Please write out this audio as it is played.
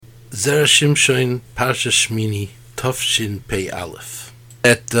Zera Shimshon, Parshas Shemini, Tofshin Pei Aleph.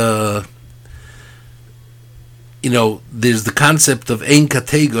 That, there's the concept of Ein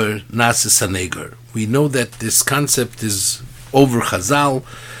Kategor Nasa Sanegor. We know that this concept is over Chazal,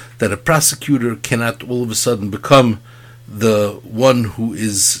 that a prosecutor cannot all of a sudden become the one who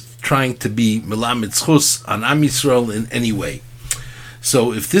is trying to be Melamed Zchus on Am Yisrael in any way.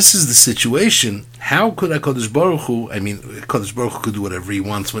 So if this is the situation, how could HaKadosh Baruch Hu, HaKadosh Baruch Hu could do whatever he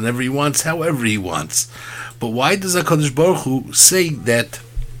wants, whenever he wants, however he wants. But why does HaKadosh Baruch Hu say that,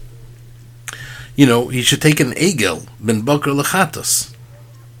 he should take an Egel, Ben Bakr Lechatos?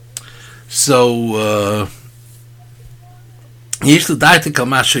 So, Yesh L'Dartek Al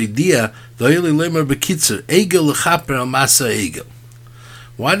Masha Idea, Doyeli Lemer Bekitzer, Egel Lechaper Al Masa Egel.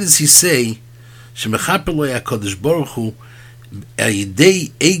 Why does he say, Shemechaper Lo HaKadosh Baruch Hu,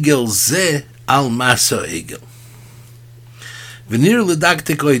 Ayidei Egel Ze Al Masa Egel. V'nir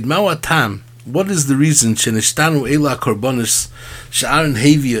L'Dartek Oid Ma'u Atam. What is the reason Shenishtanu Ela Korbanos Sha'aron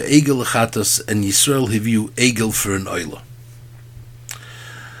Heviya Egel Lechatos and Yisrael Heviyu Egel for an Oila?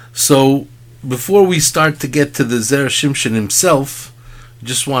 So, before we start to get to the Zera Shimshon himself, I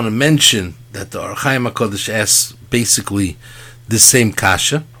just want to mention that the Or HaChaim HaKadosh asks basically the same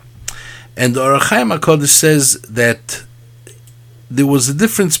kasha, and the Or HaChaim HaKadosh says that there was a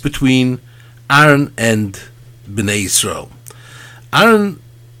difference between Aaron and Bnei Yisrael. Aaron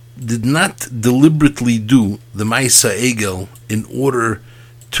did not deliberately do the Ma'isa Egel in order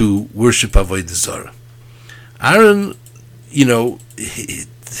to worship Avodah Zarah. Aaron, he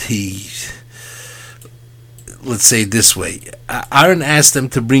let's say it this way, Aaron asked them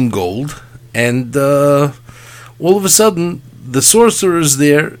to bring gold, and all of a sudden, the sorcerers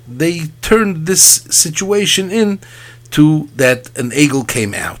there, they turned this situation into that an Egel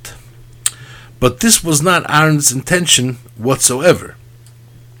came out. But this was not Aaron's intention whatsoever.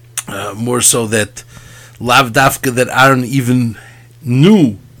 More so that Lav Dafka, that Aaron even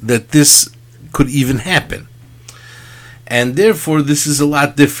knew that this could even happen. And therefore, this is a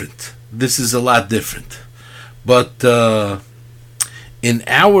lot different. But in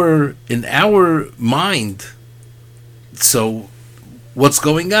our mind, so what's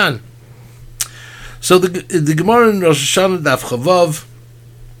going on? So the Gemara in Rosh Hashanah Daf Chavav,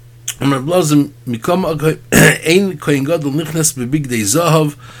 Amar Blazim Mikom Ein Kohen Gadol Nichnas Bebigdei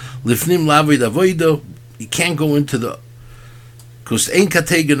Zahav Lifnim Lavod Avodo. You can't go into the because Ein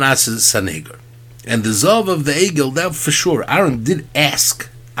Kategor Nasa Sanegor. And the Zav of the Egel, that for sure, Aaron did ask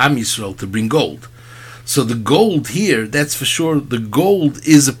Am Yisrael to bring gold. So the gold here, that's for sure, the gold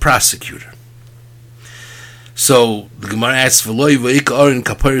is a prosecutor. So the Gemara asks, V'loi v'ika orin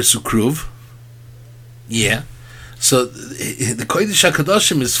kaparis ukruv. Yeah. So the Kodesh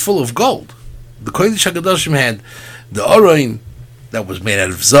HaKadoshim is full of gold. The Kodesh HaKadoshim had the orin that was made out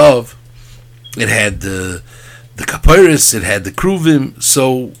of Zav. It had the kaparis, it had the kruvim.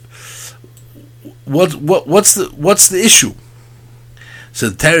 So what's the issue? So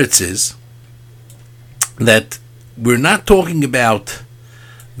the teretz is that we're not talking about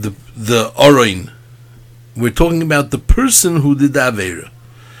the Oroin. We're talking about the person who did the Aveira.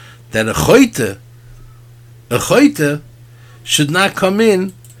 That a choite shouldn't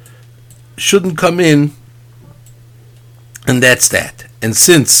come in, and that's that. And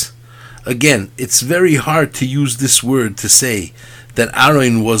since, again, it's very hard to use this word to say that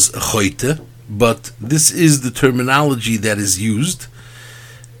Aaron was a choite, but this is the terminology that is used.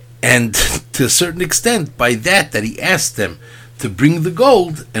 And to a certain extent, by that he asked them to bring the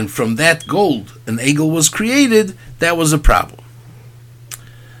gold, and from that gold an Egel was created, that was a problem.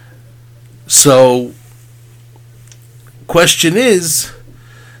 So, question is,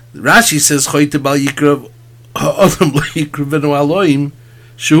 Rashi says, Choyte bal yikrav ha'odam lo yikravenu aloim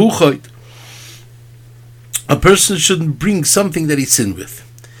shehu choyte. A person shouldn't bring something that he sinned with.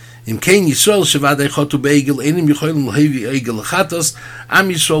 Im kein Yisrael shevadei chotu be'egel enim yicholim l'hevi egel l'chatos. Am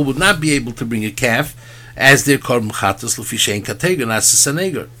Yisrael would not be able to bring a calf as their korban chatos l'fi shein kategor nasa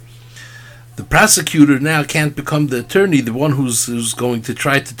sanegor. The prosecutor now can't become the attorney, the one who's going to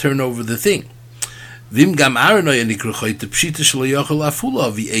try to turn over the thing. Vim gam Aaron nikra choyte pshita shelo yochel afula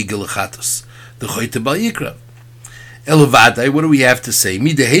avi egel l'chatos. The choyte bal yikra. Elavadai, what do we have to say?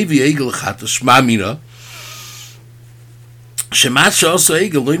 Mi dehevi egel l'chatos shma mina. And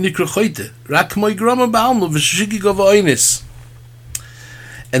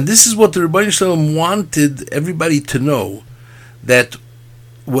this is what the Rebbeinu Shalom wanted everybody to know, that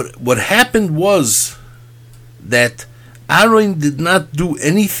what happened was that Aaron did not do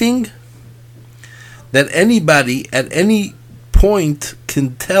anything that anybody at any point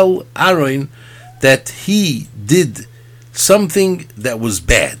can tell Aaron that he did something that was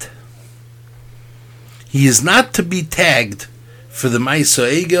bad. He is not to be tagged for the Maisa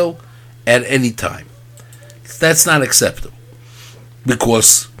Egel at any time. That's not acceptable.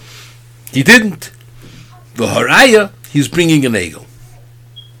 Because he didn't. The Haraya, he's bringing an Egel.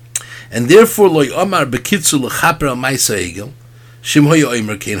 And therefore, loy omar bekitzu lechaper al Maisa Egel, shim hoya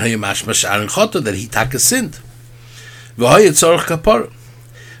oimer kein hoya mashmash aron choto, that he taka sinned. V'hoya tzorach kapara.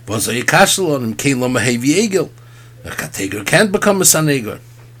 V'hoya kashel on him kein lo mahevi Egel. A kateger can't become a saneger.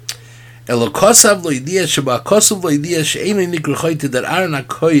 Elo kosav lo idea sheba kosav lo idea she'enu nikru choyte, that Aaron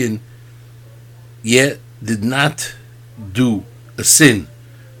HaKoyin yet did not do a sin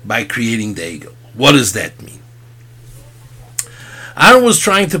by creating the Egel. What does that mean? Aaron was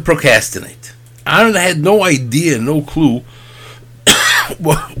trying to procrastinate. Aaron had no idea, no clue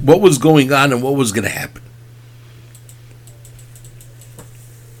what was going on and what was going to happen.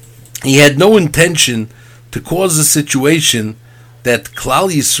 He had no intention to cause a situation that Klal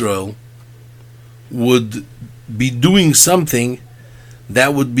Yisrael would be doing something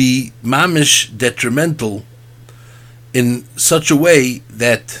that would be mamish detrimental in such a way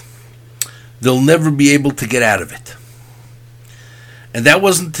that they'll never be able to get out of it. And that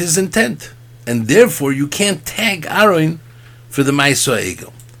wasn't his intent. And therefore, you can't tag Aaron for the Maisa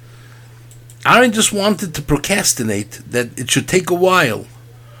Egel. Aaron just wanted to procrastinate that it should take a while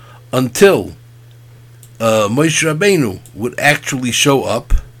until Moshe Rabbeinu would actually show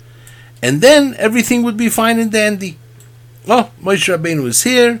up, and then everything would be fine and dandy. Oh, Moshe Rabbeinu is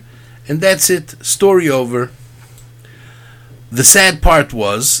here, and that's it. Story over. The sad part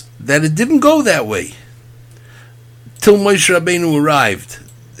was that it didn't go that way. Till Moshe Rabbeinu arrived,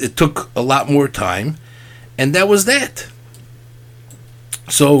 it took a lot more time, and that was that.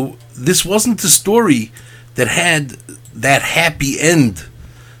 So this wasn't a story that had that happy end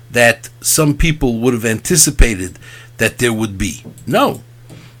that some people would have anticipated that there would be. No,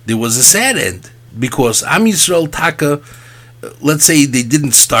 there was a sad end, because Am Yisrael Taka, let's say they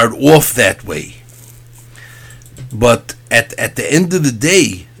didn't start off that way, but at the end of the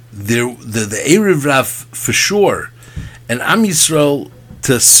day, the Erev Rav for sure, and Am Yisrael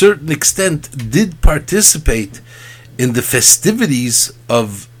to a certain extent did participate in the festivities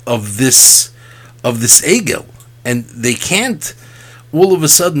of this Egel, and they can't all of a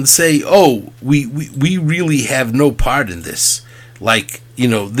sudden say, "Oh, we really have no part in this." Like,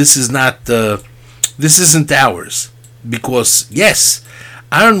 this isn't ours, because yes,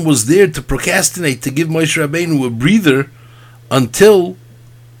 Aaron was there to procrastinate, to give Moshe Rabbeinu a breather until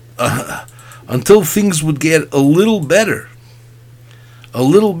things would get a little better,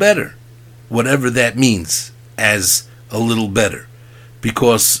 whatever that means as a little better,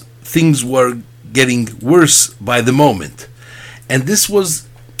 because things were getting worse by the moment. And this was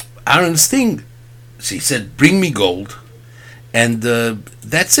Aaron's thing. So he said, bring me gold, and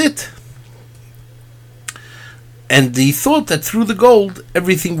that's it. And he thought that through the gold,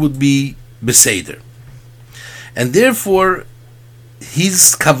 everything would be beseder. And therefore,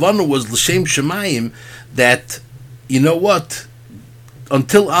 his kavanah was l'shem shemayim, that,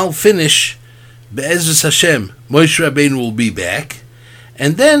 until I'll finish, be'ezus Hashem, Moshe Rabbeinu will be back,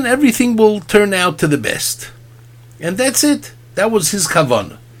 and then everything will turn out to the best. And that's it. That was his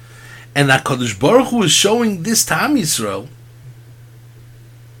kavanah. And HaKadosh Baruch Hu is showing this to Am Yisrael,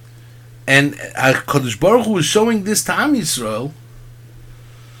 and HaKadosh Baruch Hu is showing this to Am Yisrael,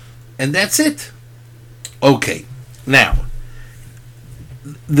 and that's it. Okay, now,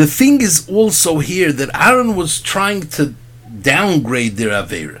 the thing is also here that Aaron was trying to downgrade their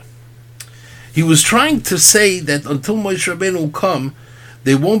Aveira. He was trying to say that until Moshe Rabbeinu will come,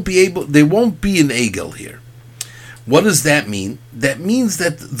 there won't be an Egel here. What does that mean? That means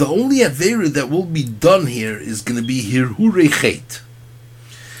that the only Aveira that will be done here is going to be Hirhurei Chet.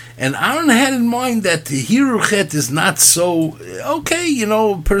 And Aaron had in mind that the Hirhurei Chet is not so, okay,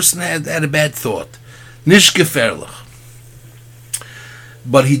 a person had a bad thought. Nish gefährlich.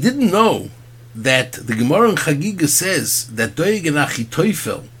 But he didn't know that the Gemara in Chagiga says that Doegen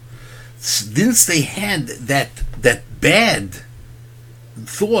Achitoifel, since they had that bad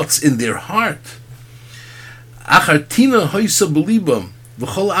thoughts in their heart, Achartina hoisa belibam,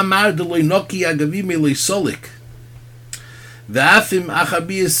 v'chol amar deloy noki agavim eloi solik, v'afim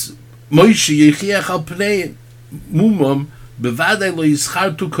achabias Moshe yechiach al pnei mumam, bevadai lo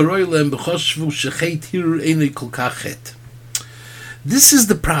yischartu karoilem b'choshvu shechet hirur einei kol kachet. This is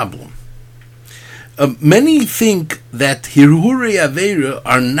the problem. Many think that Hirhurei Aveira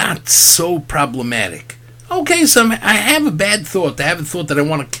are not so problematic. Okay, so I have a bad thought. I have a thought that I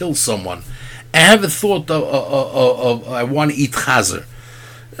want to kill someone. I have a thought of I want to eat chazer.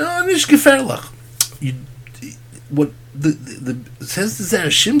 Nish gefährlich. it says the Zera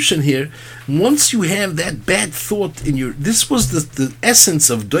Shimshon here. Once you have that bad thought in your, this was the essence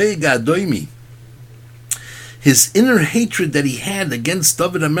of Doega Doimi. His inner hatred that he had against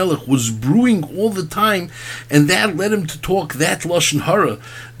David HaMelech was brewing all the time, and that led him to talk that Lashon Hara,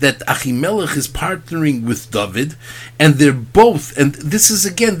 that Achimelech is partnering with David, and they're both, and this is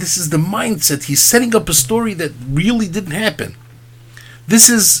the mindset. He's setting up a story that really didn't happen. This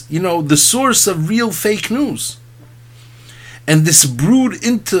is, the source of real fake news. And this brewed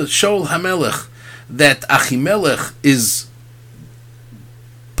into Shaul HaMelech that Achimelech is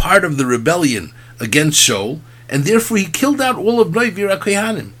part of the rebellion against Shaul, and therefore he killed out all of Bnei Vira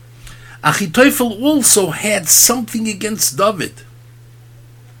Kohanim. Achitophel also had something against David.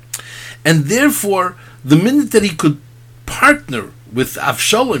 And therefore, the minute that he could partner with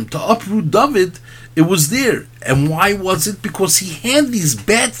Avshalom to uproot David, it was there. And why was it? Because he had these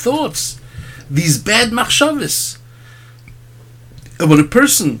bad thoughts, these bad machshavos. And when a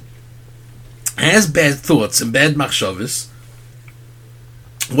person has bad thoughts and bad machshavos,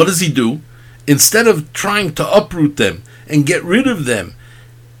 what does he do? Instead of trying to uproot them and get rid of them,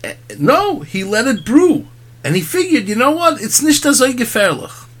 no, he let it brew. And he figured, you know what? It's nicht so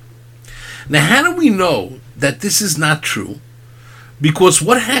gefährlich. Now, how do we know that this is not true? Because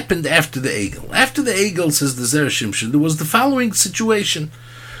what happened after the Egel? After the Egel, says the Zera Shimshon, there was the following situation.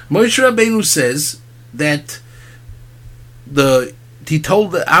 Moshe Rabbeinu says that he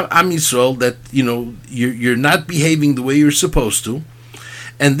told the Am Yisrael that, you're not behaving the way you're supposed to.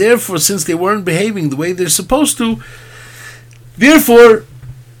 And therefore, since they weren't behaving the way they're supposed to, therefore,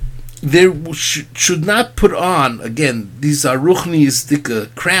 they should not put on, again, these are Ruchni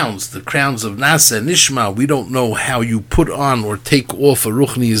Yizdika crowns, the crowns of Nasa and Nishma. We don't know how you put on or take off a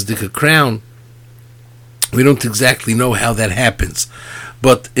Ruchni Yizdika crown. We don't exactly know how that happens.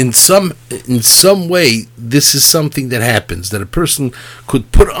 But in some way, this is something that happens, that a person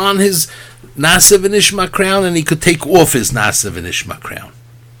could put on his Nasa V'Nishma crown and he could take off his Nasa V'Nishma crown.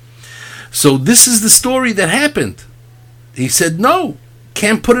 So this is the story that happened. He said, no,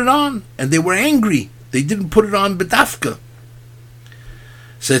 can't put it on. And they were angry. They didn't put it on bedafka.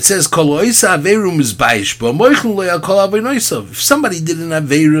 So it says, if somebody did an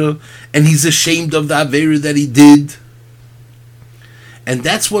Aveira and he's ashamed of the Aveira that he did, and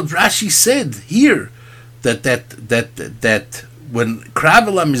that's what Rashi said here, that when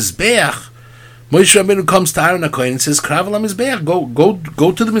Kravel HaMizbeach, Moshe Rabbeinu comes to Aaron HaKohen and says, Kravel HaMizbeach,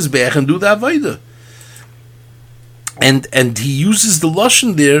 go to the Mizbeach and do the Avodah. And he uses the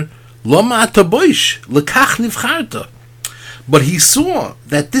Lashon there, Loma ataboish, lekach nivcharta. But he saw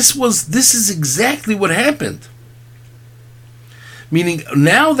that this is exactly what happened. Meaning,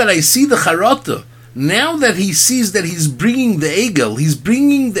 now that I see the Charata, now that he sees that he's bringing the Egel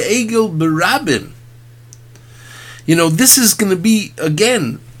Berabim, this is going to be,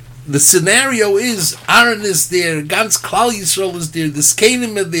 again, the scenario is Aaron is there, Gans Klal Yisrael is there, the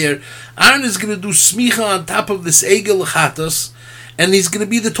Skanim are there. Aaron is going to do smicha on top of this Egel Chatos, and he's going to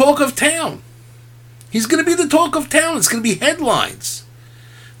be the talk of town. He's going to be the talk of town. It's going to be headlines.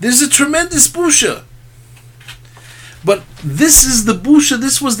 There's a tremendous busha. But this is the busha,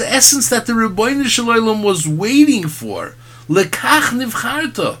 this was the essence that the Rebbeinu Shalom was waiting for. Lekach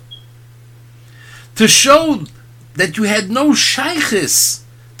nivcharta. To show that you had no shaykhis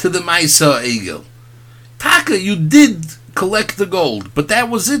to the Maisa Egel. Taka, you did collect the gold, but that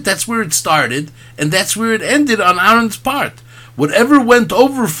was it. That's where it started, and that's where it ended on Aaron's part. Whatever went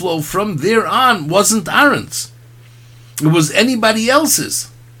overflow from there on wasn't Aaron's. It was anybody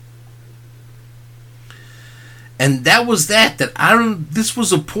else's. And that was that Aaron, this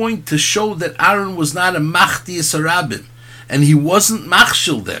was a point to show that Aaron was not a Machdias Arabim, and he wasn't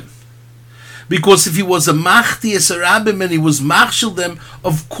Machshel them. Because if he was a Machdias Arabim and he was Machshel them,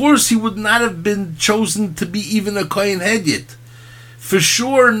 of course he would not have been chosen to be even a Kohen Hedyet. For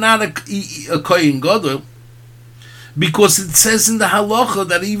sure not a Kohen Gadol. Because it says in the halacha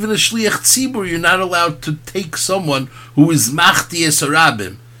that even a shliach tzibur, you're not allowed to take someone who is Machdias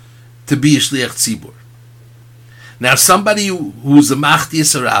Arabim to be a shliach tzibur. Now, somebody who's a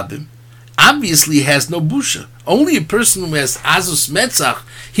Machdias Arabim obviously has no busha. Only a person who has Azus Metzach,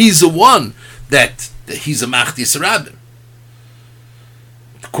 he's the one that he's a Machdias Arabim.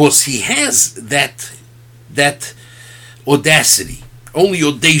 Because he has that audacity. Only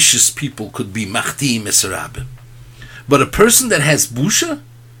audacious people could be Machdiim Esarabim. But a person that has busha,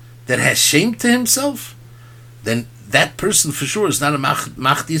 that has shame to himself, then that person for sure is not a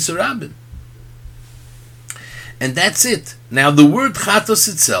Machdias Arabim. And that's it. Now the word chatos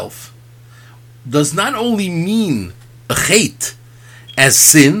itself does not only mean a chet as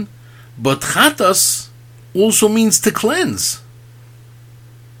sin, but chatos also means to cleanse.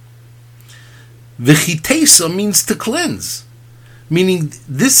 V'chitesa means to cleanse. Meaning,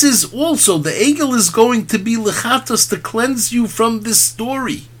 this is also, the egel is going to be lechatos, to cleanse you from this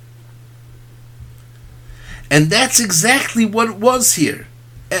story. And that's exactly what it was here.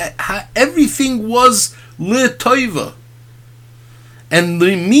 Everything was le'toiva. And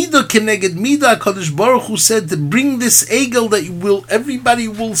the Mida Keneged Mida, HaKadosh Baruch Hu said to bring this egel that everybody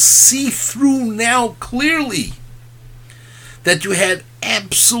will see through now clearly. That you had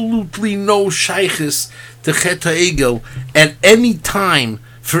absolutely no shaykhis to Chet HaEgel at any time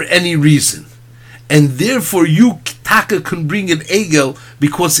for any reason. And therefore you, Taka, can bring an egel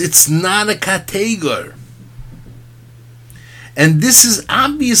because it's not a kategor. And this is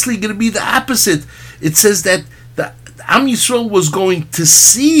obviously going to be the opposite. It says that the Am Yisrael was going to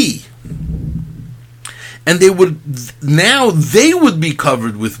see, and they would be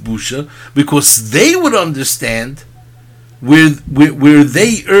covered with busha, because they would understand where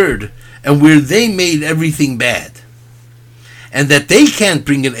they erred and where they made everything bad, and that they can't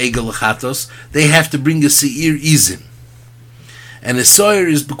bring an egel lechatos, they have to bring a seir izin. And a soyer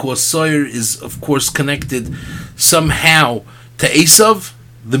is because soyer is of course connected somehow to Esav,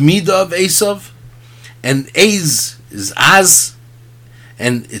 the midah of Esav, and Ez is Az,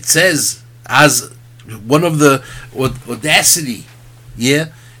 and it says Az, one of the audacity,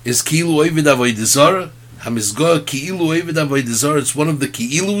 is Ki'ilu Oived Avodah Zara, Hamizgoah Ki'ilu Oived Avodah Zara. It's one of the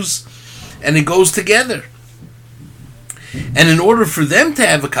Ki'ilus, and it goes together. And in order for them to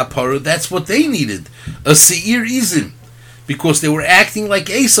have a kapara, that's what they needed, a seir izim, because they were acting like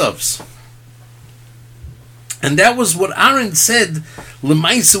Esavs. And that was what Aaron said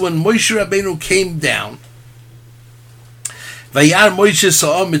L'maisa when Moshe Rabbeinu came down. Vayar Moshe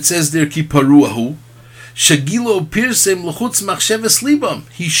Sa'am, it says there, Ki paruahu, Shagilo Pirsem L'chutz Machsheves Libam.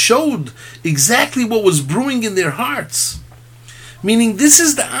 He showed exactly what was brewing in their hearts. Meaning, this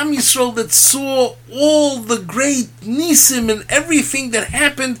is the Am Yisrael that saw all the great Nisim and everything that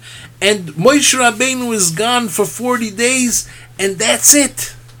happened, and Moshe Rabbeinu is gone for 40 days, and that's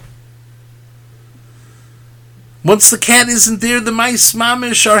it. Once the cat isn't there, the mice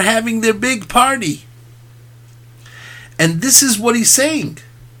mamish are having their big party. And this is what he's saying.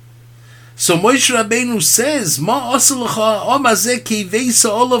 So Moshe Rabbeinu says, Ma asalacha omazeh veisa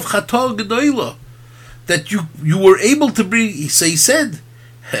olav chator gedoyla, that you were able to bring. So he said,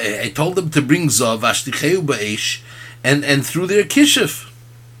 I told them to bring zav ashticheu ba'esh, and through their kishuf.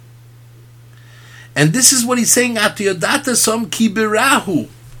 And this is what he's saying. Atiyodata som kibirahu.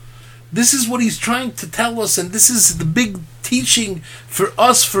 This is what he's trying to tell us, and this is the big teaching for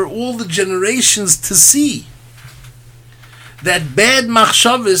us, for all the generations to see. That bad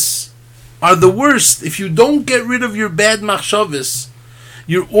machshavos are the worst. If you don't get rid of your bad machshavos,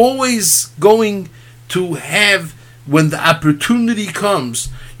 you're always going to have, when the opportunity comes,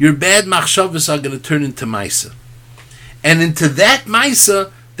 your bad machshavos are going to turn into maisa. And into that maisa,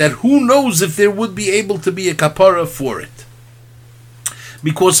 that who knows if there would be able to be a kapara for it.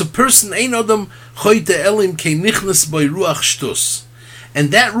 Because a person ein adam choyte elim ke nichnas by ruach shtus,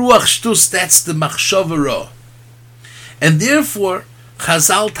 and that ruach shtus, that's the machshava ra, and therefore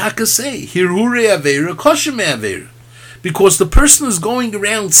Chazal taka say hirure avera kosher avera, because the person is going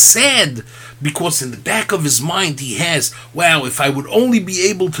around sad because in the back of his mind he has, wow, if I would only be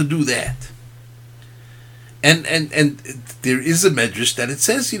able to do that. And there is a medrash that it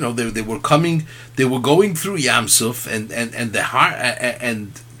says, they were going through Yamsuf,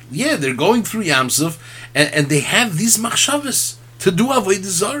 they're going through Yamsuf, and they have these machshavas to do avodah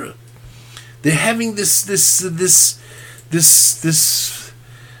zara. They're having this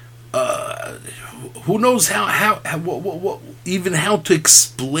who knows how even how to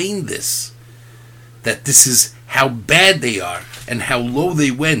explain this, that this is how bad they are and how low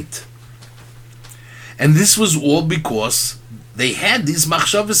they went. And this was all because they had these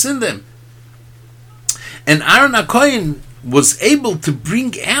machshavas in them. And Aaron HaKohen was able to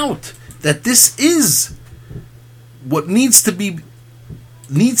bring out that this is what needs to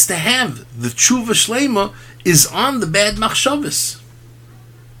have the tshuva shlema is on the bad machshavas.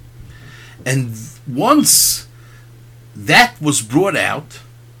 And once that was brought out,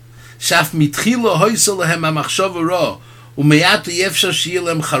 shaf mitchila hoysel lehem hamachshava ra, ומעט יפשר שיהיה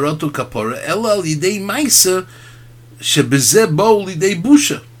להם חרות וכפורה, אלא על ידי מייסה שבזה באו לידי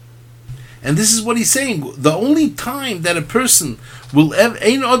בושה. And this is what he's saying. The only time that a person will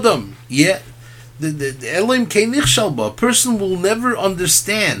ein adam, the elim kein nichshal ba, a person will never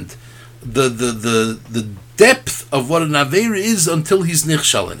understand the depth of what an aveira is until he's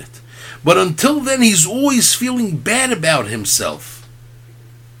nichshal in it. But until then, he's always feeling bad about himself.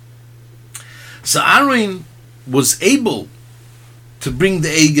 So Aaron was able to bring the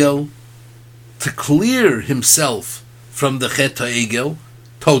Egel, to clear himself from the Chet HaEgel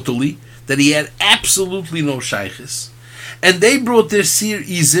totally, that he had absolutely no shaykhis. And they brought their Sir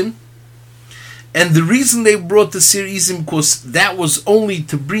Izim, and the reason they brought the Sir Izim, because that was only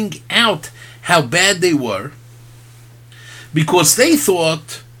to bring out how bad they were, because they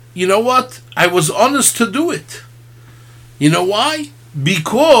thought, you know what, I was honest to do it. You know why?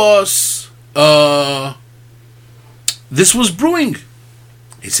 Because this was brewing.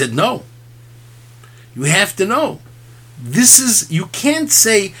 He said, no. You have to know. You can't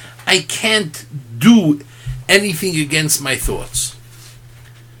say, I can't do anything against my thoughts.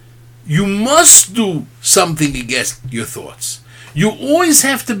 You must do something against your thoughts. You always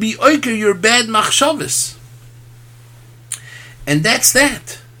have to be oiker your bad machshavas. And that's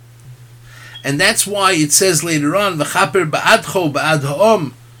that. And that's why it says later on, v'chaper ba'adcho ba'ad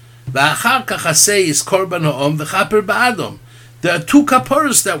ha'om, v'achar kach hasei is korban ha'om, v'chaper ba'adom. There are two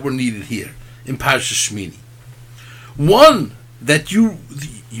kaparas that were needed here in Parshas Shemini. One, that you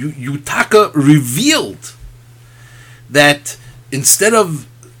Taka revealed that instead of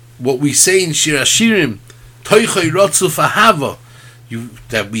what we say in Shir Hashirim, Toichoi Rotzu Fahava,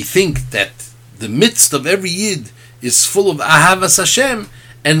 that we think that the midst of every Yid is full of Ahavas Hashem,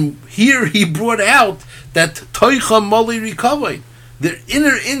 and here he brought out that Toicha Moli Rikavai, their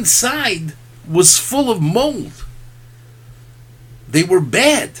inner inside was full of mold. They were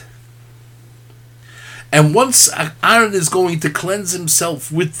bad. And once Aaron is going to cleanse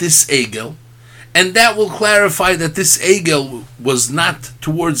himself with this Egel, and that will clarify that this Egel was not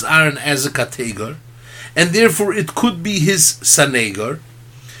towards Aaron as a Kategar, and therefore it could be his Sanegar,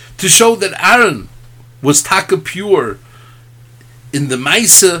 to show that Aaron was Taka pure in the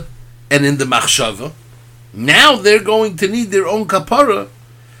Maisa and in the Machshava. Now they're going to need their own Kapara,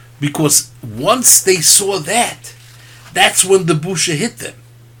 because once they saw that, that's when the Busha hit them.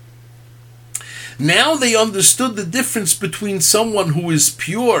 Now they understood the difference between someone who is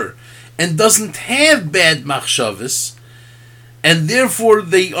pure and doesn't have bad machshavas, and therefore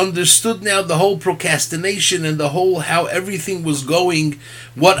they understood now the whole procrastination and the whole how everything was going,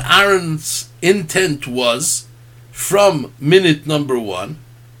 what Aaron's intent was from minute number one.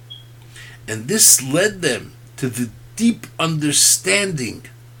 And this led them to the deep understanding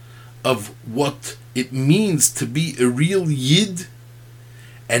of what it means to be a real Yid.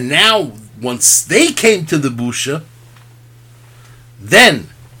 And now, once they came to the Busha, then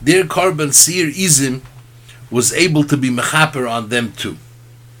their Karban Sir Izim was able to be mechaper on them too.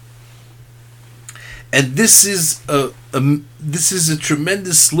 And this is a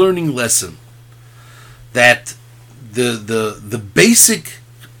tremendous learning lesson, that the basic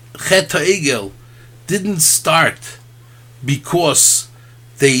Chet HaEgel didn't start because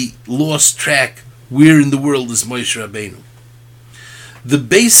they lost track where in the world is Moshe Rabbeinu. The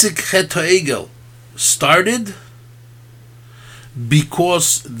basic Chet HaEgel started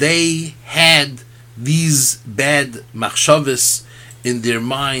because they had these bad machshavas in their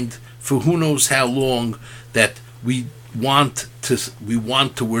mind for who knows how long, that we want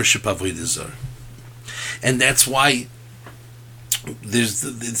to worship Avodah Zarah. And that's why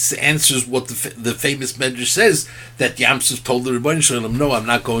this answers what the famous Medrash says, that Yamsuf told the Rebbeinu Shalom, no, I'm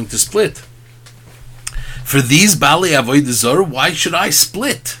not going to split. For these Baalei Avodah Zarah, why should I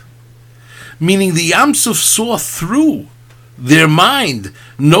split? Meaning the Yamsuf saw through their mind,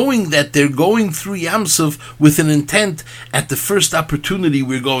 knowing that they're going through Yamsuf with an intent, at the first opportunity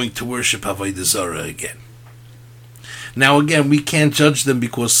we're going to worship Avodah Zarah again. Now again, we can't judge them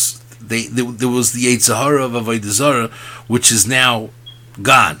because there was the Yetzer Hara of Avodah Zarah, which is now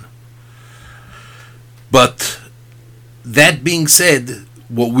gone. But that being said,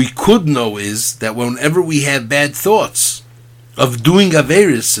 what we could know is that whenever we have bad thoughts of doing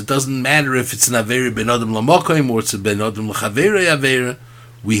Averis, it doesn't matter if it's an Averi ben Adam Lamokoim or it's a ben Adam L'Chaveri Avera,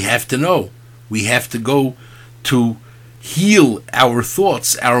 we have to know. We have to go to heal our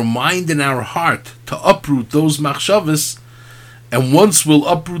thoughts, our mind and our heart, to uproot those machshavas. And once we'll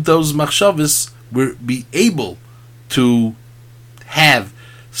uproot those machshavas, we'll be able to have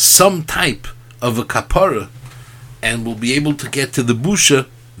some type of a kapara, and we'll be able to get to the busha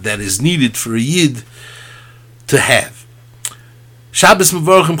that is needed for a yid to have. Shabbos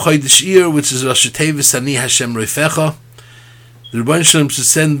Mevorachim Chodesh Iyar, which is Rosh Tevis Ani Hashem Reifecha. The Rebbeinu Shalom should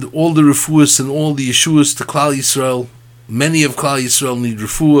send all the refuahs and all the Yeshuas to Klal Yisrael. Many of Klal Yisrael need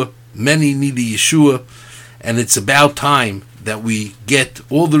refuah, many need a Yeshua, and it's about time that we get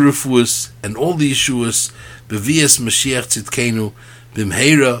all the refuahs and all the Yeshuas, Bevias Mashiach Tzidkenu,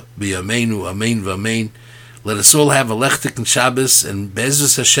 Bimheira, B'yameinu, Amen v'Amen. Let us all have a Lechtik and Shabbos, and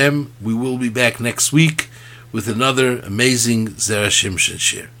Be'ezus Hashem, we will be back next week with another amazing Zera Shimshon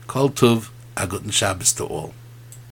shir. Kol Tov, a guten Shabbos to all.